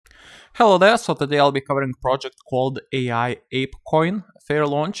Hello there, so today I'll be covering a project called AIAPE Coin Fair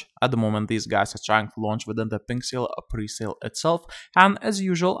Launch. At the moment, these guys are trying to launch within the Pinksale Presale itself, and as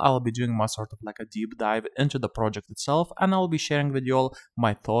usual, I'll be doing my sort of like a deep dive into the project itself, and I'll be sharing with you all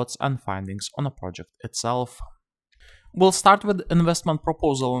my thoughts and findings on the project itself. We'll start with investment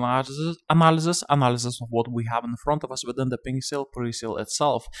proposal analysis of what we have in front of us within the Pinksale Presale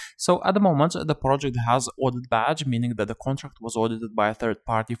itself. So at the moment, the project has audit badge, meaning that the contract was audited by a third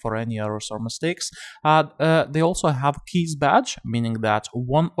party for any errors or mistakes. They also have keys badge, meaning that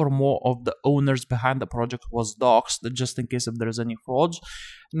one or more of the owners behind the project was doxed, just in case if there is any fraud.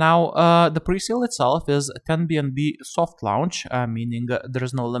 Now, the pre-sale itself is 10 BNB soft launch, meaning there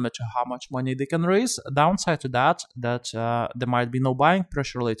is no limit to how much money they can raise. Downside to that there might be no buying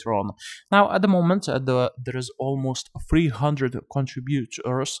pressure later on. Now, at the moment, there is almost 300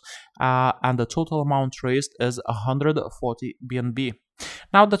 contributors, and the total amount raised is 140 BNB.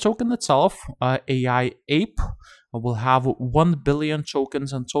 Now, the token itself, AIAPE, will have 1 billion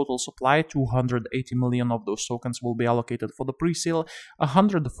tokens in total supply. 280 million of those tokens will be allocated for the pre-sale,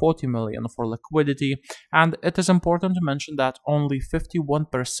 140 million for liquidity, and it is important to mention that only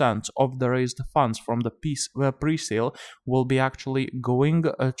 51% of the raised funds from the pre-sale will be actually going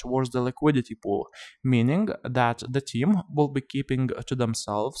towards the liquidity pool, meaning that the team will be keeping to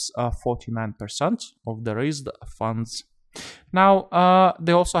themselves 49% of the raised funds. Now,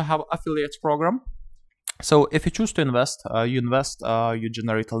 they also have affiliates program. So if you choose to invest, you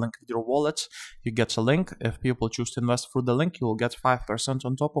generate a link with your wallet, you get a link. If people choose to invest through the link, you will get 5%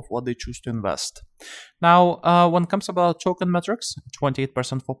 on top of what they choose to invest. Now, when it comes about token metrics,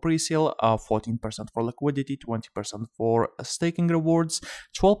 28% for pre-sale, 14% for liquidity, 20% for staking rewards,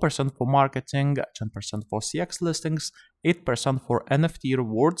 12% for marketing, 10% for CX listings, 8% for NFT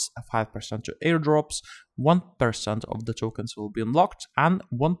rewards, 5% to airdrops, 1% of the tokens will be unlocked, and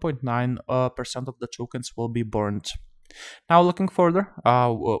 1.9% of the tokens will be burned. Now, looking further,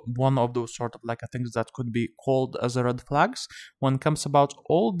 one of those sort of like things that could be called as a red flags, when it comes about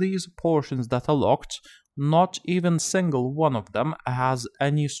all these portions that are locked, not even single one of them has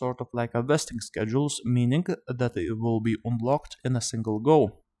any sort of like a vesting schedules, meaning that it will be unlocked in a single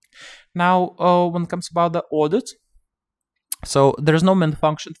go. Now, when it comes about the audit, so there is no mint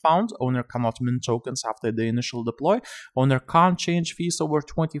function found. Owner cannot mint tokens after the initial deploy. Owner can't change fees over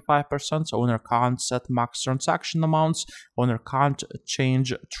 25%. Owner can't set max transaction amounts. Owner can't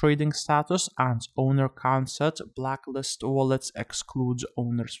change trading status, and owner can't set blacklist wallets, excludes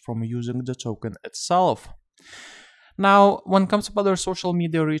owners from using the token itself. Now, when it comes to other social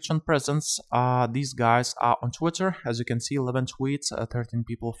media reach and presence, these guys are on Twitter. As you can see, 11 tweets, 13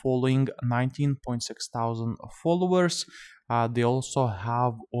 people following, 19.6 thousand followers. They also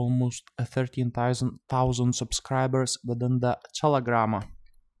have almost 13,000 subscribers within the Telegram.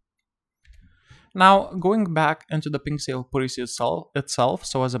 Now, going back into the Pinksale Presale itself,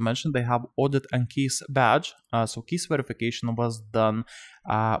 so as I mentioned, they have audit and keys badge. So keys verification was done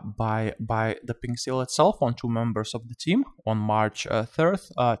by the Pinksale itself on 2 members of the team on March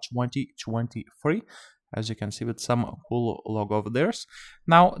 3rd, 2023. As you can see with some cool logo of theirs.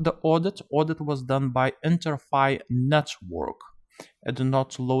 Now, the audit was done by InterFi Network. It did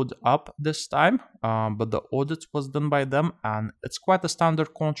not load up this time, but the audit was done by them, and it's quite a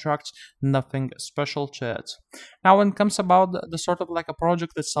standard contract, nothing special to it. Now, when it comes about the sort of like a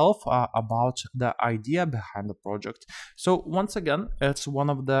project itself, about the idea behind the project. So once again, it's one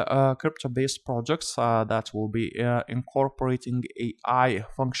of the crypto-based projects that will be incorporating AI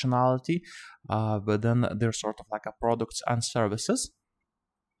functionality within their sort of like a products and services.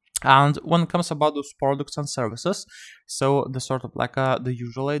 And when it comes about those products and services, so the sort of like the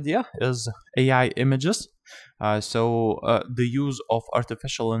usual idea is AI images. The use of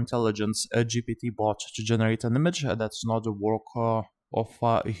artificial intelligence, a GPT bot, to generate an image that's not the work of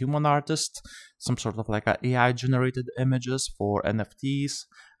a human artist, some sort of like AI generated images for NFTs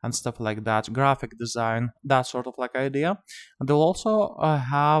and stuff like that, graphic design, that sort of like idea. And they'll also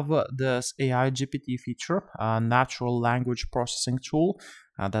have this AI GPT feature, a natural language processing tool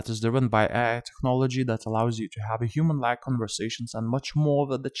that is driven by AI technology that allows you to have human-like conversations and much more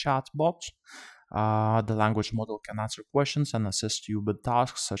with the chatbot. The language model can answer questions and assist you with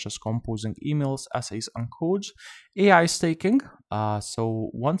tasks such as composing emails, essays, and codes. AI staking. So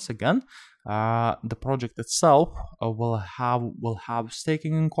once again, the project itself will have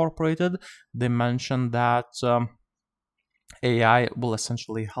staking incorporated. They mentioned that AI will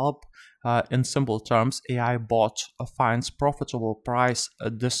essentially help In simple terms, AI bot finds profitable price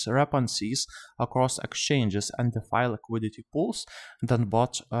discrepancies across exchanges and DeFi liquidity pools. Then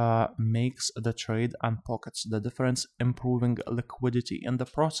bot makes the trade and pockets the difference, improving liquidity in the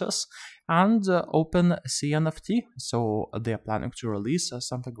process. And OpenSea NFT, so they are planning to release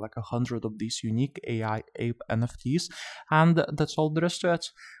something like 100 of these unique AI ape NFTs, and that's all there is to it.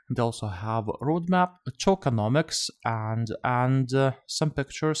 They also have a roadmap, tokenomics, and some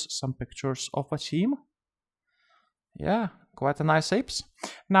pictures of a team. Yeah, quite a nice apes.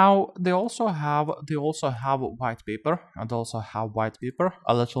 Now they also have Whitepaper,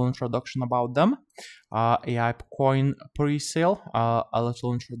 a little introduction about them. AIAPE coin presale, a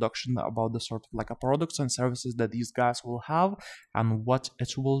little introduction about the sort of like a products and services that these guys will have and what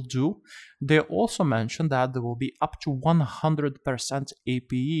it will do. They also mentioned that there will be up to 100%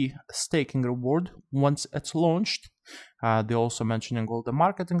 APE staking reward once it's launched. They also mentioning all the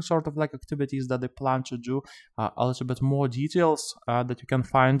marketing sort of like activities that they plan to do, a little bit more details that you can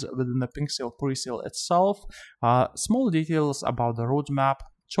find within the Pinksale Presale itself, small details about the roadmap,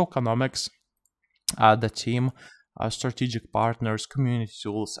 tokenomics, the team, strategic partners, community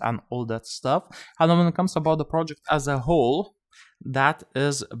tools, and all that stuff. And when it comes about the project as a whole, that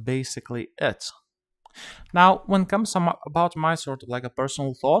is basically it. Now, when it comes about my sort of like a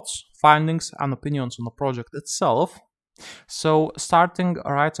personal thoughts, findings, and opinions on the project itself, so starting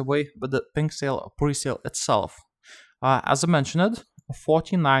right away with the Pinksale Presale itself, as I mentioned,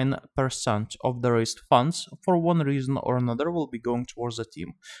 49% of the raised funds for one reason or another will be going towards the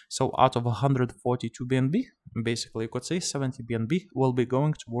team. So out of 142 BNB, basically you could say 70 BNB will be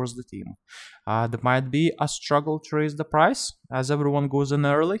going towards the team. There might be a struggle to raise the price as everyone goes in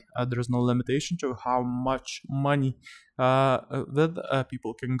early. There is no limitation to how much money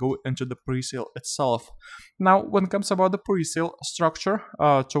people can go into the presale itself. Now, when it comes about the presale structure,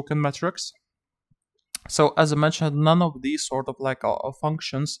 token metrics, so as I mentioned, none of these sort of like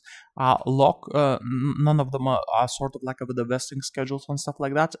functions none of them are sort of like with the vesting schedules and stuff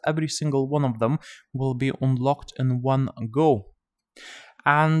like that. Every single one of them will be unlocked in one go.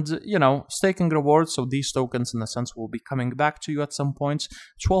 And, you know, staking rewards, so these tokens in a sense will be coming back to you at some point.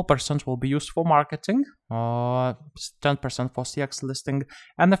 12% will be used for marketing, 10% for CX listing,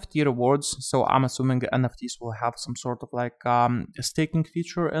 NFT rewards, so I'm assuming NFTs will have some sort of like a staking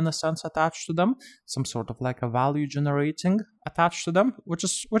feature in a sense attached to them, some sort of like a value generating attached to them, which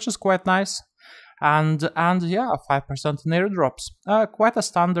is quite nice. And yeah, 5% in airdrops. Quite a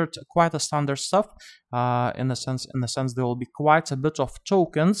standard stuff. In a sense, there will be quite a bit of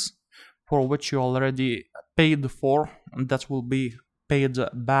tokens for which you already paid for, and that will be paid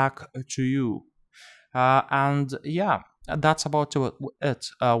back to you. And yeah, that's about it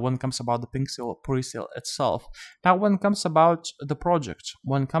when it comes about the Pinksale Presale itself. Now, when it comes about the project,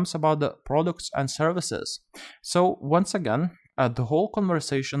 when it comes about the products and services, so once again, the whole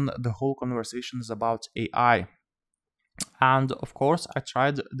conversation is about AI. And of course, I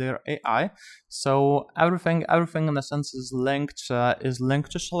tried their AI. So everything in a sense is linked to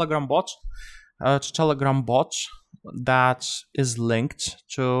Telegram bot, that is linked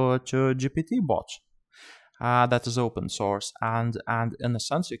to GPT bot. That is open source, and in a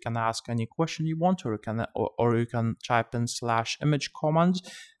sense you can ask any question you want, or you can type in /image command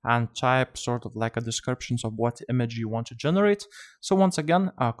and type sort of like a descriptions of what image you want to generate. So once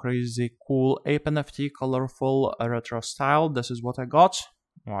again, a crazy cool ape NFT, colorful retro style. This is what I got.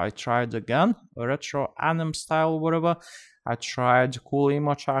 I tried again retro anime style, whatever. I tried cool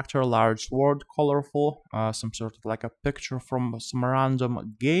emoji actor, large word, colorful, some sort of like a picture from some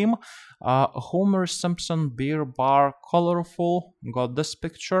random game, Homer Simpson beer bar, colorful, got this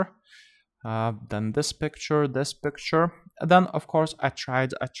picture, then this picture, then of course I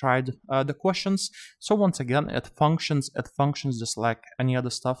tried the questions. So once again, it functions just like any other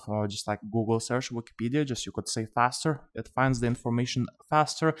stuff, or just like Google search, Wikipedia, just you could say faster. It finds the information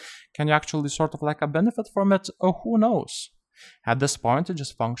faster. Can you actually sort of like a benefit from it? Oh, who knows? At this point, it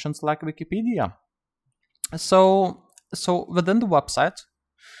just functions like Wikipedia. So within the website,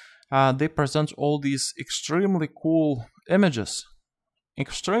 they present all these extremely cool images,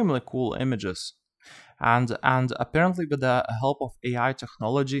 and apparently with the help of AI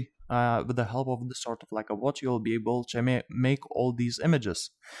technology, with the help of the sort of like a bot, you'll be able to make all these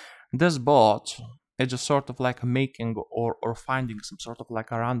images. This bot is just sort of like making or finding some sort of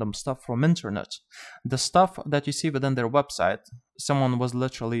like a random stuff from internet. The stuff that you see within their website, someone was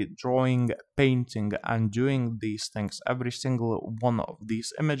literally drawing, painting, and doing these things. Every single one of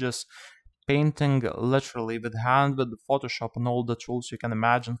these images, painting literally with hand, with Photoshop and all the tools you can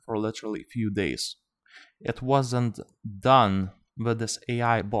imagine, for literally a few days. It wasn't done with this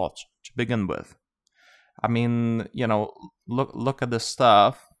AI bot. to begin with. I mean, you know, look at this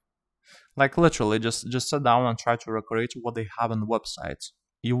stuff. Like literally, just sit down and try to recreate what they have in websites.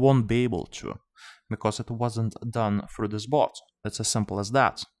 You won't be able to, because it wasn't done through this bot. It's as simple as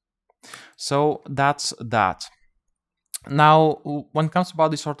that. So that's that. Now, when it comes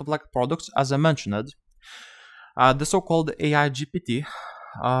about these sort of like products, as I mentioned, the so-called AI GPT,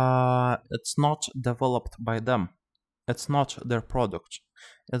 it's not developed by them. It's not their product.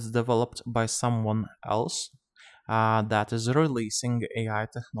 It's developed by someone else that is releasing AI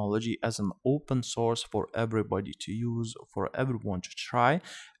technology as an open source for everybody to use, for everyone to try.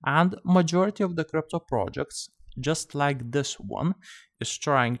 And majority of the crypto projects, just like this one, is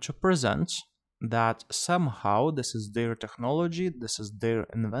trying to present that somehow this is their technology, this is their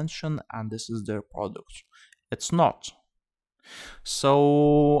invention, and this is their product. It's not.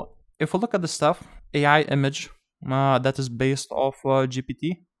 So if we look at the stuff, AI image that is based off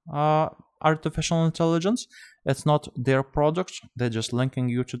GPT, artificial intelligence, it's not their product. They're just linking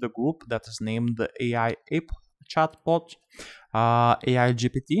you to the group that is named the AIAPE chatbot. AI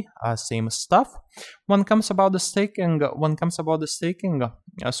GPT, same stuff. When it comes about the staking,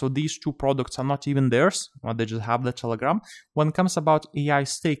 so these two products are not even theirs. They just have the Telegram. When it comes about AI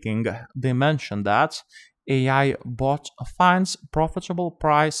staking, they mention that AI bot finds profitable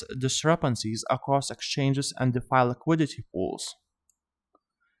price discrepancies across exchanges and DeFi liquidity pools.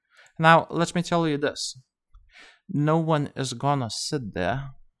 Now, let me tell you this. No one is gonna sit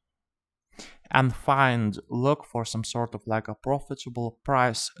there and look for some sort of like a profitable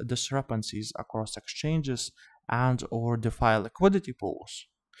price discrepancies across exchanges and or DeFi liquidity pools.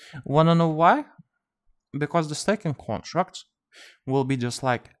 Wanna know why? Because the staking contract will be just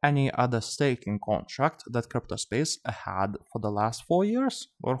like any other staking contract that crypto space had for the last 4 years,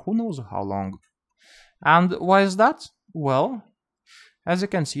 or who knows how long. And why is that? Well, as you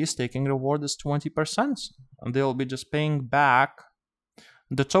can see, staking reward is 20%, and they'll be just paying back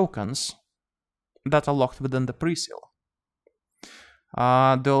the tokens that are locked within the presale.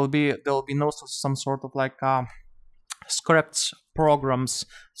 There'll be no some sort of like scripts, programs,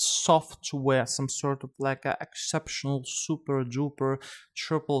 software, some sort of like exceptional super duper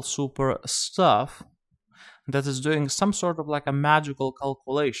triple super stuff that is doing some sort of like a magical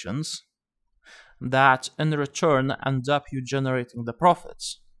calculations that in return end up you generating the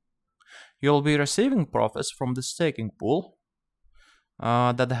profits. You'll be receiving profits from the staking pool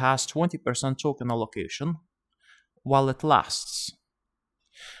that has 20% token allocation while it lasts.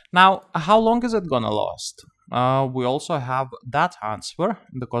 Now, how long is it gonna last? We also have that answer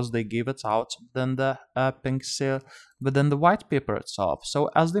because they gave it out within the Pinksale, within the white paper itself. So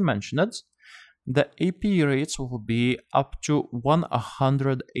as they mentioned, the AP rates will be up to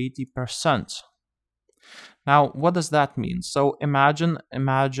 180%. Now, what does that mean? So imagine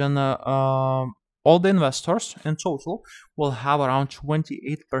all the investors in total will have around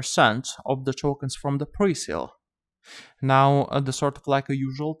 28% of the tokens from the presale. Now, the sort of like a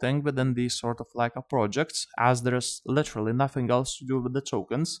usual thing within these sort of like a projects, as there is literally nothing else to do with the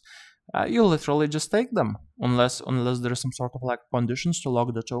tokens, you literally just take them, unless there is some sort of like conditions to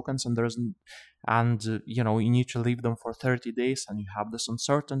lock the tokens, and you know, you need to leave them for 30 days, and you have this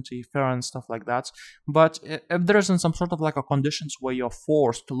uncertainty, fear, and stuff like that. But if there isn't some sort of like a conditions where you're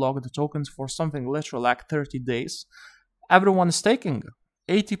forced to lock the tokens for something literally like 30 days, everyone is taking.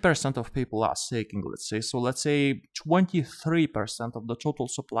 80% of people are staking, let's say. So let's say 23% of the total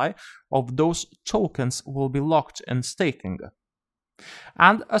supply of those tokens will be locked in staking.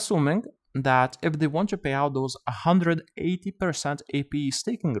 And assuming that if they want to pay out those 180% APE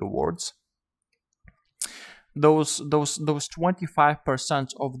staking rewards, those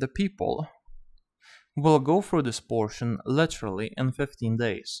 25% of the people will go through this portion literally in 15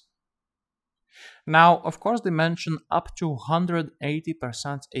 days. Now, of course, they mention up to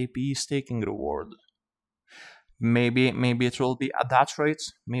 180% APE staking reward. Maybe it will be at that rate,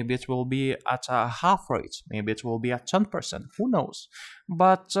 maybe it will be at a half rate, maybe it will be at 10%, who knows?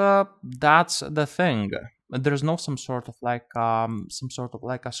 But that's the thing. There's no some sort of like a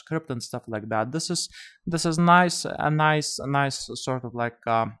script and stuff like that. This is nice sort of like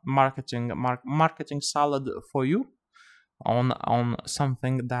marketing salad for you on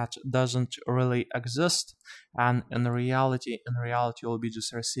something that doesn't really exist, and in reality you'll be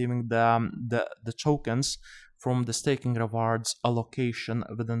just receiving the tokens from the staking rewards allocation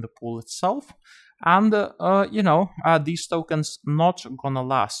within the pool itself. And you know, these tokens not gonna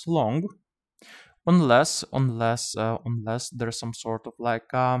last long unless there's some sort of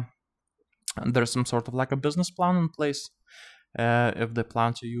like a business plan in place. If they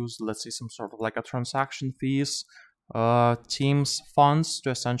plan to use, let's say, some sort of like a transaction fees, teams funds to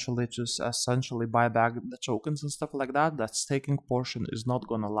essentially buy back the tokens and stuff like that. That staking portion is not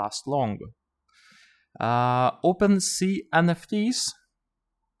gonna last long. OpenSea NFTs.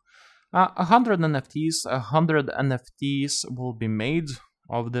 100 NFTs will be made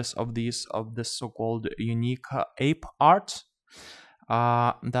of this so-called unique ape art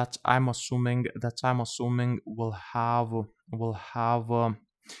that I'm assuming will have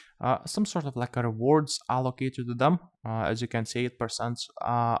some sort of like a rewards allocated to them. As you can see, 8%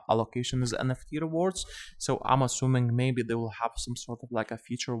 allocation is NFT rewards. So I'm assuming maybe they will have some sort of like a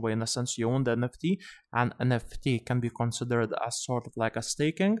feature where in a sense you own the NFT, and NFT can be considered as sort of like a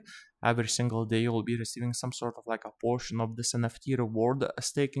staking. Every single day you will be receiving some sort of like a portion of this NFT reward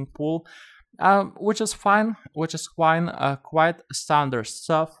staking pool. Which is fine, quite standard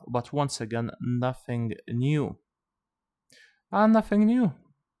stuff, but once again, nothing new. Nothing new.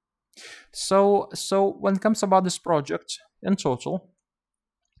 So when it comes about this project in total,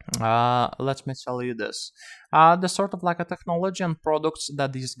 let me tell you this: the sort of like a technology and products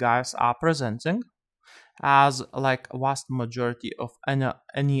that these guys are presenting, as like a vast majority of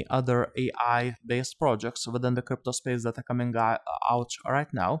any other AI-based projects within the crypto space that are coming out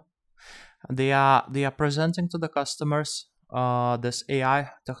right now. They are presenting to the customers this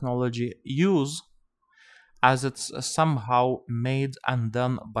AI technology use as it's somehow made and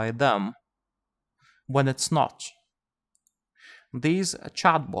done by them, when it's not. These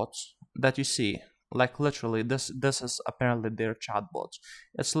chatbots that you see, like literally this is apparently their chatbot.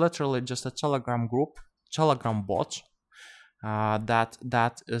 It's literally just a Telegram bot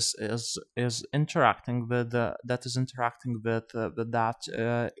that is interacting with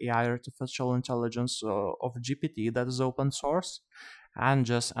that AI artificial intelligence of GPT that is open source, and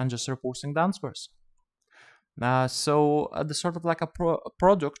just reposting the answers. So the sort of like a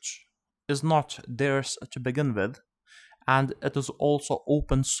product is not theirs to begin with, and it is also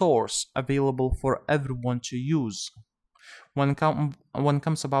open source, available for everyone to use. When it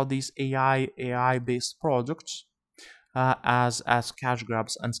comes about these AI based products, as cash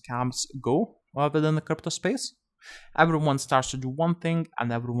grabs and scams go within the crypto space, everyone starts to do one thing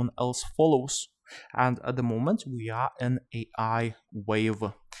and everyone else follows. And at the moment we are in AI wave.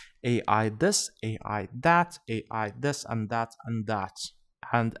 AI this, AI that, AI this and that and that.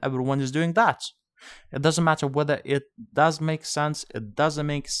 And everyone is doing that. It doesn't matter whether it does make sense, it doesn't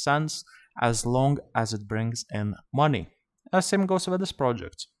make sense, as long as it brings in money. Same goes with this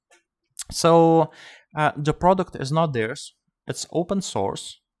project. So the product is not theirs, it's open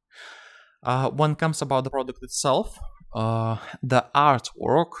source. When it comes about the product itself, the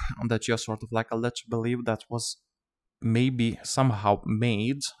artwork that you're sort of like led to believe that was maybe somehow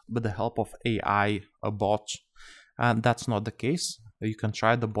made with the help of AI, a bot, and that's not the case. You can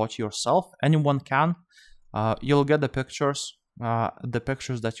try the bot yourself, anyone can. You'll get the pictures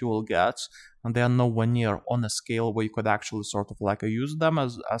that you will get, and they are nowhere near on a scale where you could actually sort of like use them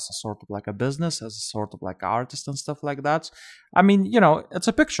as a sort of like a business, as a sort of like artist and stuff like that. I mean, you know, it's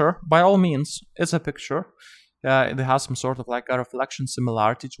a picture, by all means, it's a picture. It has some sort of like a reflection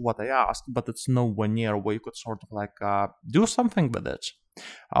similarity to what I asked, but it's nowhere near where you could sort of like do something with it.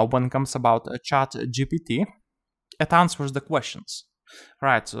 When it comes about chat GPT, it answers the questions.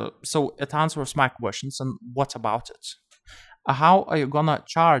 Right, so it answers my questions, and what about it? How are you gonna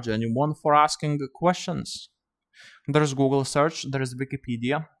charge anyone for asking questions? There's Google search, there's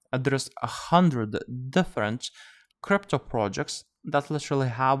Wikipedia, there's 100 different crypto projects that literally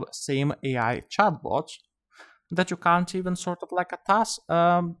have same AI chatbots that you can't even sort of like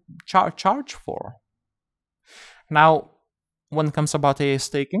charge for. Now, when it comes about AI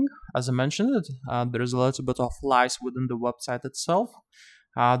staking, as I mentioned, there is a little bit of lies within the website itself.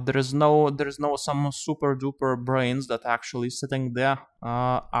 There is no some super duper brains that actually sitting there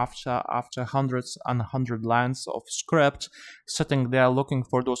after hundreds and hundred lines of script, sitting there looking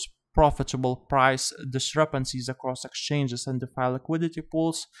for those profitable price discrepancies across exchanges and DeFi liquidity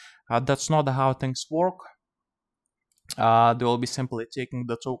pools. That's not how things work. They will be simply taking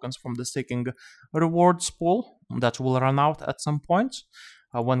the tokens from the staking rewards pool that will run out at some point.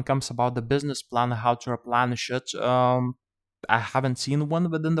 When it comes about the business plan, how to replenish it, I haven't seen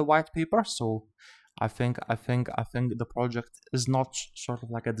one within the white paper, so I think the project is not sort of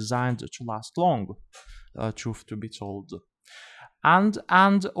like designed to last long. Truth to be told. And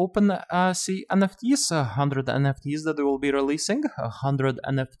OpenSea NFTs, 100 NFTs that they will be releasing, 100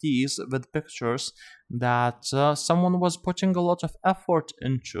 NFTs with pictures that someone was putting a lot of effort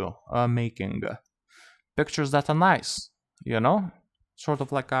into making. Pictures that are nice, you know, sort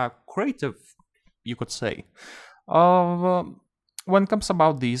of like a creative, you could say. When it comes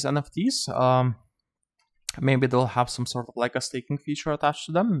about these NFTs, Maybe they'll have some sort of like a staking feature attached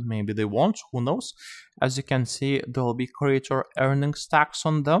to them. Maybe they won't, who knows. As you can see, there'll be creator earnings tax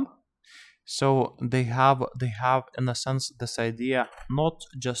on them. So they have in a sense this idea not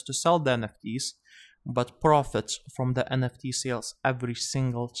just to sell the NFTs, but profit from the NFT sales every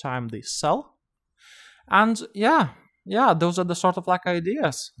single time they sell. And yeah, those are the sort of like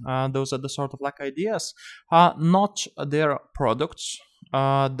ideas. Not their products.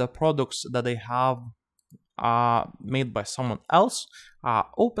 The products that they have made by someone else,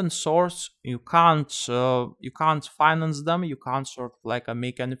 open source. You can't finance them. You can't sort of like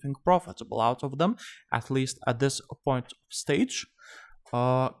make anything profitable out of them, at least at this point of stage.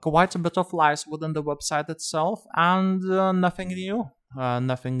 Quite a bit of lies within the website itself, and nothing new.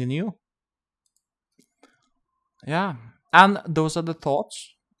 Yeah, and those are the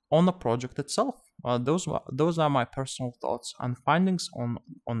thoughts on the project itself. Those are my personal thoughts and findings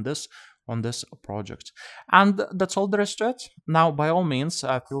on this project, and that's all there is to it. Now, by all means,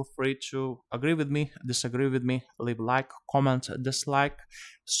 feel free to agree with me, disagree with me, leave a like, comment, dislike,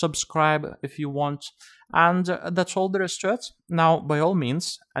 subscribe if you want, and that's all there is to it. Now, by all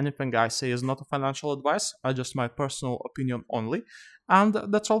means, anything I say is not a financial advice, just my personal opinion only, and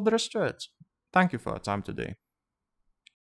that's all there is to it. Thank you for your time today.